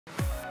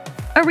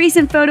A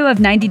recent photo of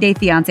 90 Day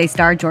Fiancé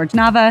star Jorge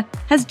Nava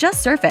has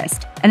just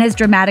surfaced, and his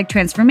dramatic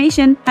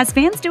transformation has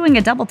fans doing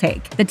a double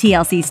take. The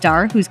TLC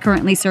star, who's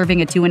currently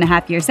serving a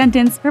 2.5-year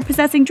sentence for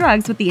possessing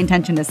drugs with the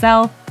intention to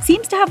sell,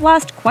 seems to have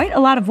lost quite a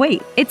lot of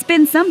weight. It's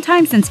been some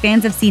time since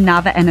fans have seen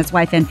Nava and his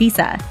wife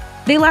Anifsa.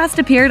 They last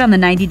appeared on the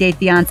 90 Day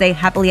Fiancé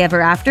Happily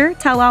Ever After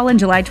tell-all in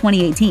July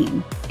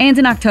 2018. And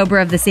in October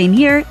of the same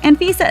year,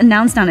 Anifsa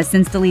announced on a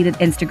since-deleted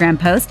Instagram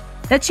post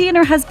that she and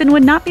her husband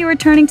would not be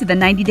returning to the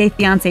 90 Day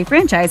Fiancé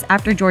franchise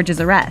after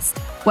Jorge's arrest.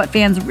 What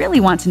fans really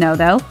want to know,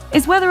 though,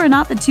 is whether or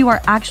not the two are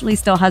actually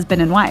still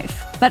husband and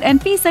wife. But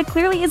Anifsa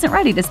clearly isn't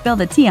ready to spill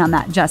the tea on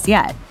that just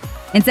yet.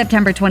 In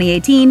September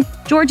 2018,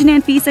 Jorge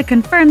and Anifsa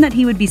confirmed that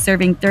he would be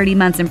serving 30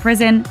 months in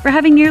prison for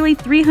having nearly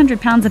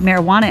 300 pounds of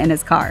marijuana in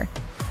his car.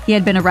 He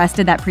had been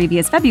arrested that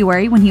previous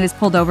February when he was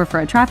pulled over for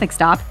a traffic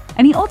stop,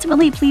 and he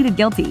ultimately pleaded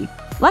guilty.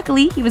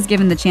 Luckily, he was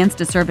given the chance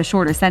to serve a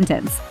shorter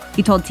sentence.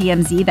 He told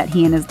TMZ that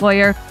he and his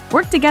lawyer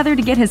worked together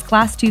to get his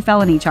Class 2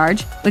 felony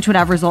charge, which would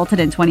have resulted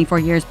in 24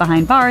 years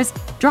behind bars,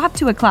 dropped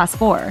to a Class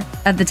 4.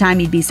 Of the time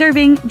he'd be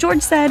serving, Jorge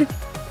said,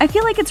 "I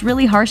feel like it's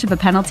really harsh of a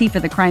penalty for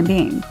the crime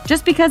being,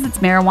 just because it's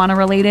marijuana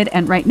related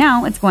and right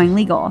now it's going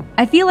legal.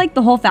 I feel like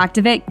the whole fact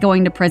of it,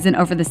 going to prison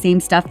over the same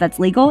stuff that's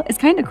legal, is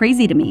kinda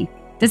crazy to me."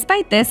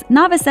 Despite this,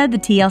 Nava said the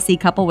TLC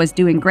couple was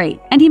doing great,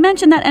 and he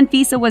mentioned that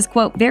Anifsa was,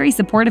 quote, very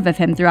supportive of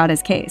him throughout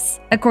his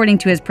case. According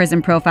to his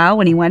prison profile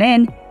when he went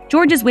in,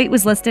 Jorge's weight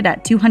was listed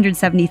at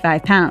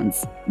 275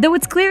 pounds. Though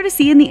it's clear to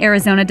see in the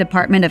Arizona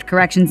Department of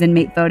Corrections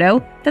inmate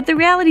photo that the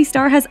reality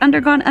star has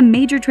undergone a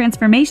major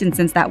transformation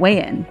since that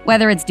weigh-in.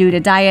 Whether it's due to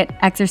diet,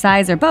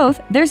 exercise, or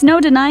both, there's no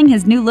denying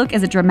his new look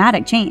is a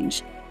dramatic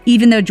change.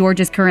 Even though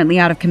Jorge is currently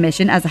out of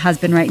commission as a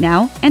husband right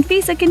now,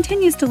 Anifsa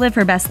continues to live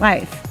her best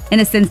life. In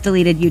a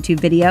since-deleted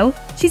YouTube video,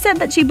 she said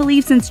that she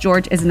believes since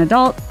Jorge is an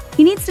adult,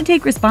 he needs to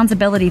take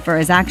responsibility for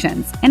his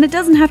actions, and it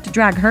doesn't have to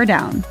drag her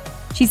down.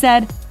 She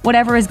said,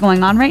 "Whatever is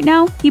going on right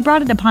now, he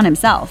brought it upon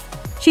himself."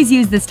 She's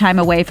used this time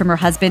away from her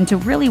husband to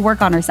really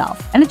work on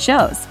herself, and it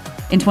shows.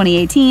 In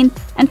 2018,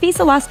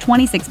 Anifsa lost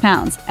 26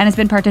 pounds and has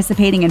been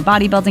participating in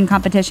bodybuilding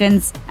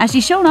competitions, as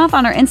she's shown off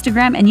on her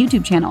Instagram and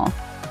YouTube channel.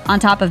 On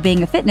top of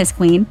being a fitness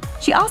queen,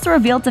 she also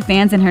revealed to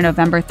fans in her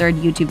November 3rd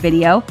YouTube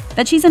video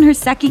that she's in her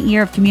second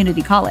year of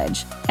community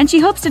college, and she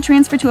hopes to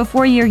transfer to a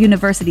 4-year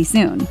university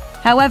soon.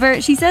 However,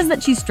 she says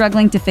that she's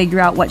struggling to figure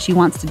out what she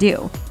wants to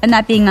do, and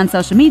that being on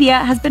social media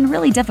has been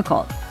really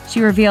difficult. She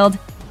revealed,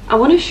 "I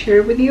want to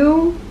share with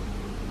you,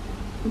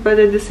 but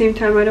at the same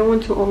time I don't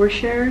want to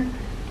overshare.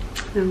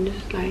 I'm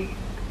just like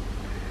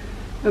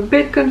a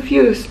bit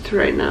confused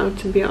right now,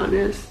 to be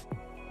honest."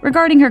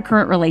 Regarding her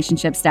current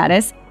relationship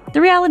status, the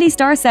reality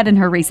star said in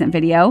her recent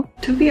video,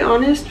 "To be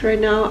honest,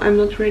 right now I'm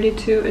not ready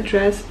to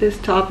address this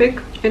topic,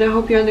 and I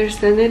hope you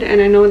understand it,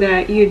 and I know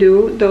that you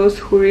do. Those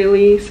who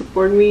really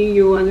support me,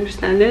 you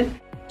understand it."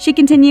 She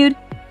continued,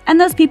 "And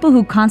those people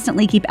who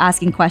constantly keep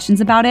asking questions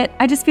about it,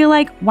 I just feel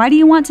like, why do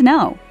you want to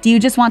know? Do you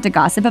just want to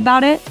gossip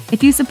about it?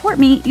 If you support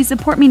me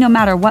no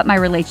matter what my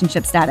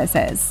relationship status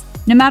is.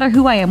 No matter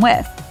who I am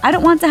with. I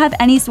don't want to have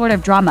any sort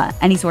of drama,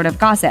 any sort of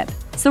gossip.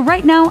 So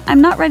right now,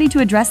 I'm not ready to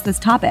address this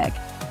topic."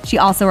 She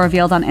also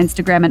revealed on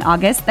Instagram in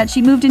August that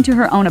she moved into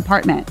her own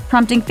apartment,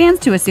 prompting fans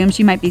to assume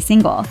she might be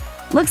single.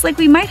 "Looks like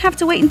we might have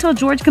to wait until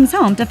Jorge comes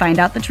home to find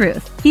out the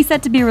truth." He's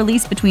set to be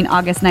released between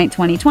August 9,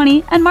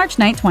 2020 and March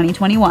 9,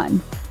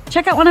 2021.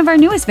 Check out one of our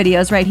newest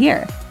videos right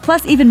here.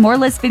 Plus, even more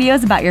list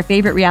videos about your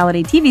favorite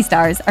reality TV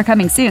stars are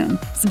coming soon.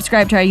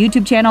 Subscribe to our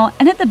YouTube channel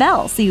and hit the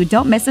bell so you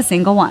don't miss a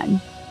single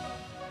one.